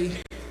say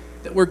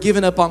that we're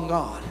giving up on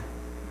God.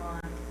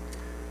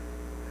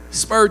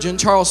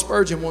 Charles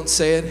Spurgeon once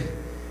said,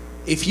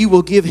 if you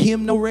will give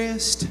Him no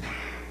rest,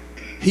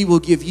 He will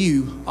give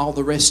you all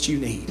the rest you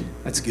need.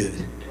 That's good.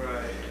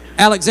 Right.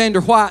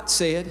 Alexander White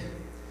said,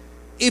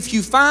 if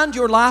you find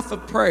your life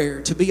of prayer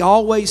to be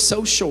always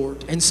so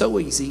short and so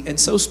easy and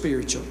so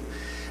spiritual,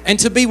 and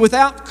to be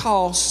without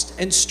cost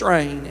and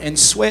strain and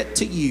sweat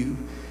to you,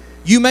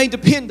 you may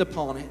depend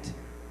upon it,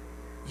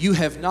 you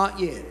have not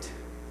yet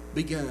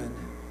begun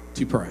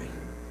to pray.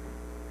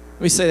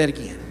 Let me say that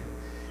again.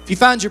 If you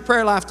find your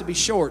prayer life to be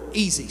short,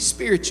 easy,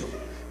 spiritual,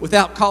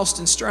 without cost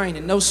and strain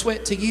and no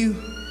sweat to you,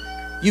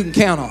 you can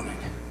count on it.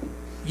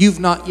 You've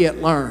not yet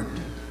learned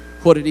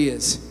what it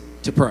is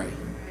to pray.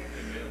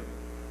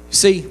 You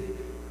see,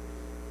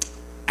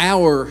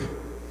 our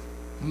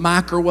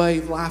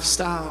microwave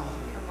lifestyle,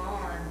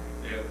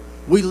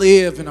 we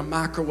live in a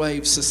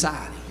microwave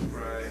society.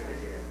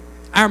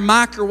 Our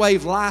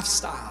microwave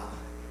lifestyle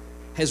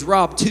has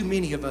robbed too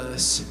many of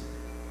us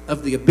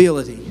of the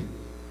ability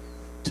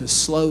to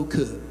slow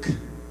cook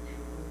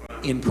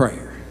in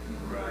prayer.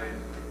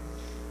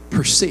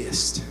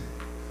 Persist.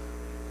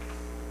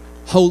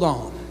 Hold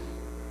on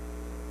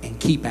and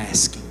keep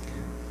asking.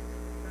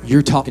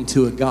 You're talking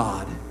to a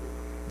God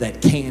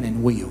that can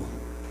and will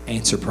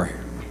answer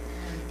prayer.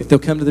 If they'll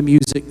come to the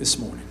music this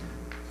morning.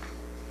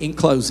 In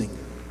closing,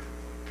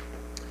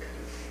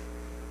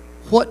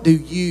 what do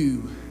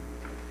you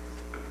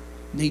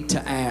need to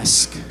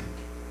ask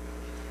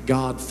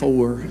God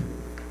for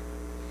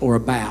or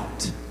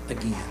about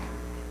again?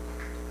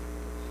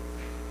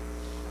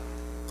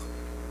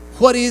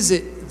 What is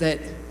it that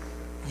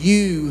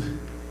you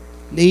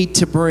need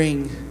to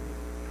bring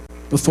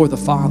before the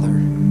Father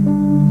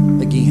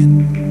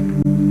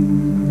again?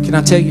 Can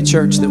I tell you,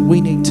 church, that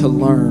we need to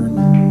learn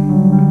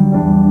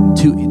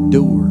to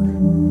endure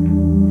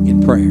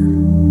in prayer.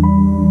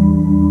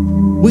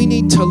 We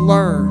need to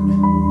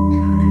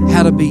learn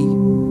how to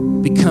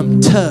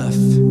become tough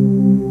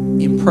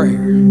in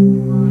prayer.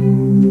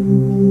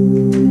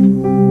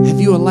 Have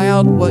you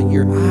allowed what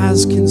your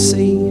eyes can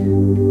see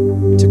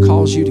to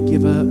cause you to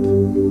give up?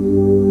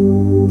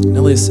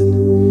 Now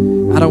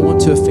listen, I don't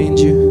want to offend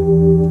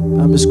you.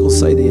 I'm just going to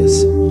say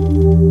this.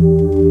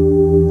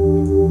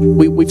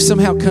 We've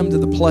somehow come to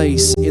the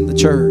place in the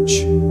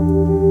church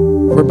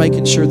where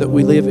making sure that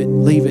we leave at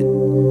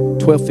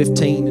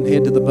 12:15 and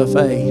head to the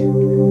buffet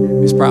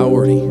is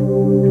priority.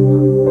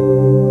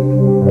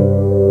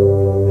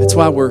 That's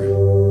why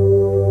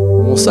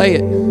we'll say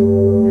it,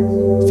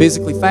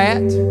 physically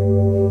fat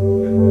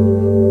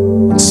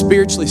and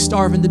spiritually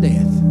starving to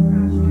death.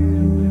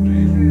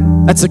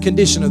 That's the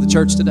condition of the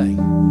church today.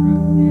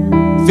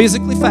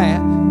 Physically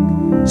fat,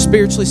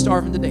 spiritually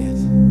starving to death.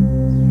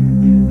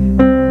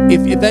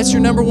 If that's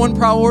your number one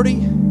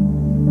priority,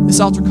 this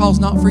altar call is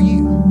not for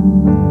you.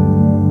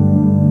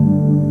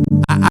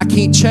 I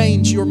can't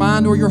change your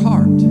mind or your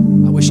heart.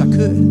 I wish I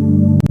could.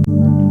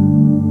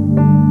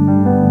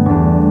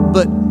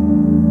 But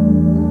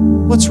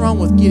what's wrong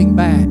with getting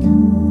back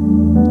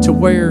to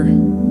where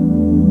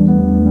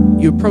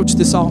you approach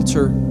this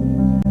altar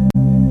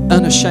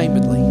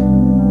unashamedly,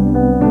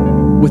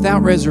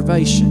 without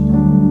reservation,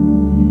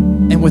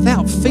 and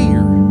without fear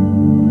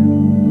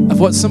of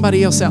what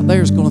somebody else out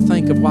there is going to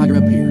think of while you're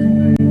up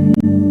here?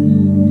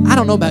 I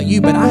don't know about you,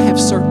 but I have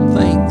certain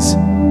things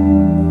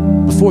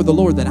before the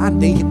Lord that I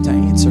need Him to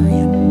answer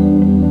in.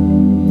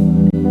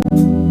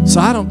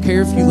 So I don't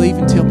care if you leave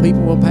and tell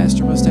people, well,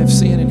 Pastor must have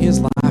sin in his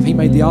life. He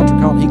made the altar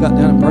call and he got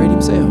down and prayed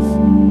himself.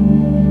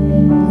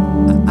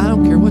 I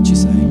don't care what you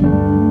say.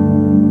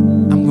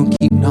 I'm going to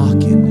keep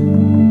knocking.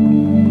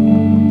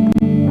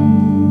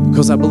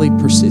 Because I believe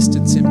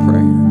persistence in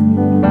prayer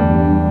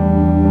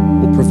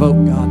will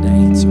provoke God to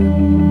answer.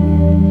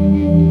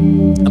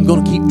 I'm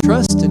going to keep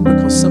trusting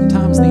because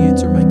sometimes the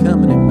answer may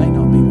come and it may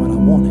not be what I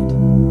wanted.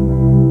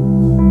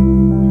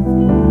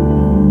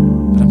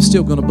 But I'm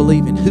still going to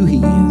believe in who He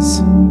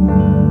is,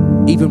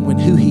 even when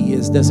who He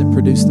is doesn't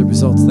produce the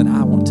results that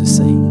I want to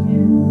see,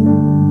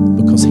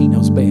 because He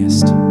knows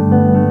best.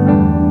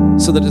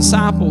 So the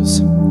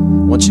disciples, I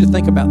want you to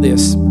think about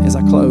this as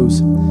I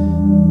close.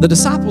 The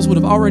disciples would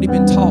have already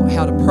been taught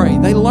how to pray.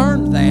 They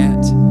learned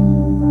that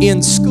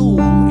in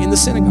school, in the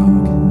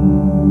synagogue.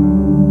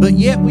 But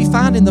yet we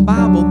find in the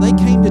Bible, they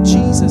came to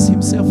Jesus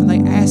Himself and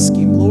they asked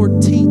Him,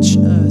 Lord, teach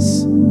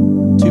us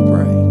to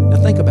pray. Now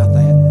think about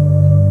that.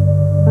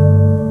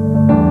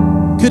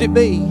 Could it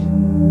be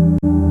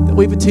that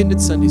we've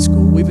attended Sunday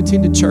school, we've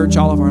attended church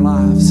all of our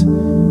lives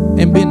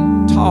and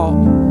been taught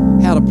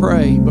how to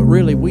pray, but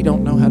really we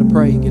don't know how to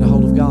pray and get a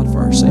hold of God for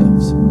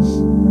ourselves?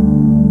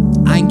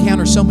 I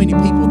encounter so many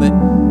people that,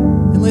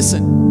 and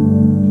listen,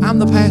 I'm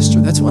the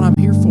pastor. That's what I'm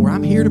here for.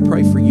 I'm here to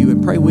pray for you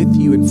and pray with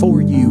you and for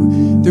you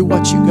through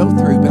what you go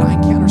through. But I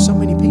encounter so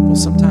many people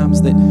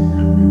sometimes that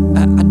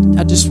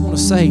I just want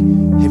to say,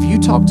 have you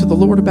talked to the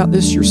Lord about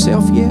this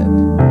yourself yet?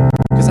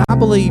 Because I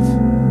believe,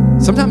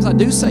 sometimes I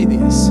do say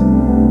this,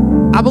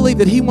 I believe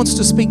that He wants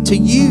to speak to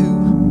you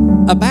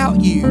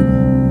about you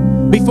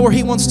before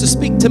He wants to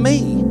speak to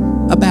me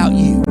about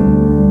you.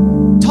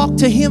 Talk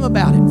to Him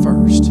about it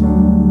first,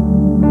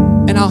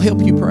 and I'll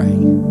help you pray.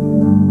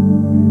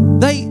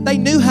 They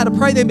knew how to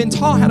pray. They'd been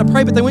taught how to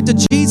pray, but they went to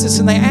Jesus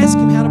and they asked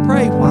Him how to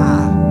pray.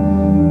 Why?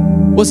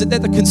 Was it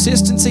that the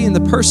consistency and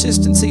the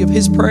persistency of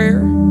His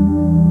prayer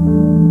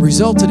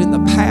resulted in the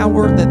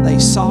power that they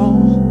saw,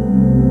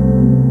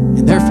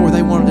 and therefore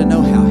they wanted to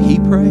know how He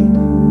prayed?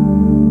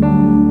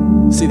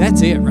 See,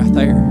 that's it right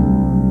there.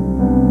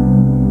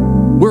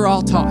 We're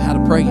all taught how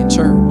to pray in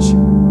church,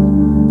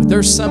 but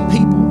there's some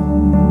people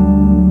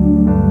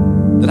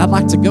that I'd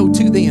like to go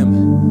to them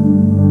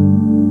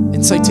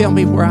and say, tell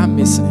me where I'm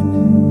missing it.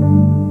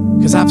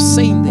 Because I've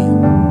seen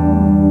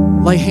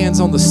them lay hands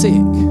on the sick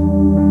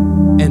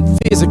and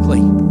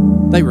physically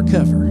they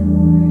recover.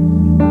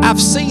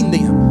 I've seen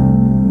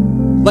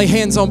them lay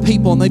hands on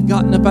people and they've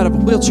gotten up out of a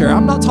wheelchair.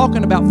 I'm not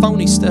talking about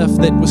phony stuff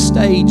that was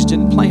staged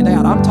and planned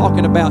out. I'm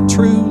talking about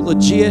true,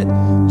 legit,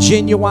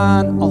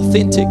 genuine,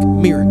 authentic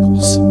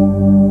miracles.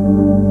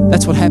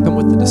 That's what happened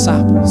with the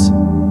disciples.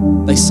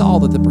 They saw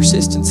that the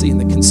persistency and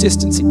the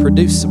consistency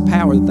produced some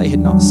power that they had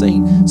not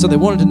seen. So they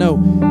wanted to know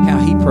how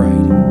He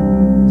prayed.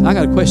 So I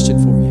got a question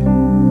for you.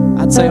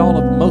 I'd say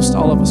most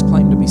all of us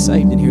claim to be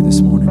saved in here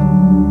this morning.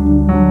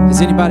 Has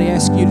anybody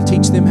asked you to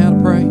teach them how to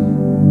pray?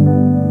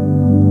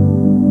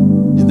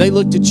 Have they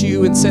looked at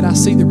you and said, I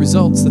see the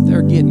results that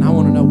they're getting. I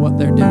want to know what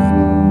they're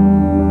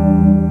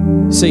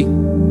doing. See,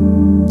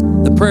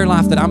 the prayer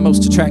life that I'm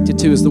most attracted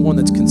to is the one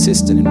that's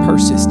consistent and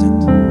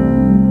persistent.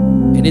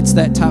 And it's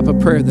that type of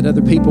prayer that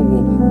other people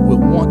will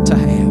want to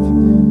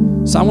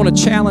have. So I want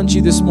to challenge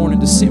you this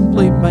morning to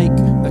simply make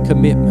a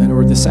commitment,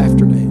 or this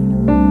afternoon,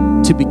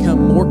 to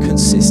become more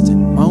consistent,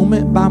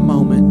 moment by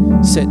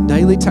moment. Set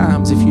daily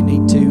times if you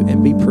need to,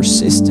 and be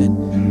persistent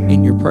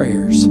in your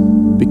prayers,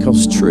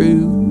 because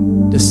true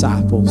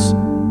disciples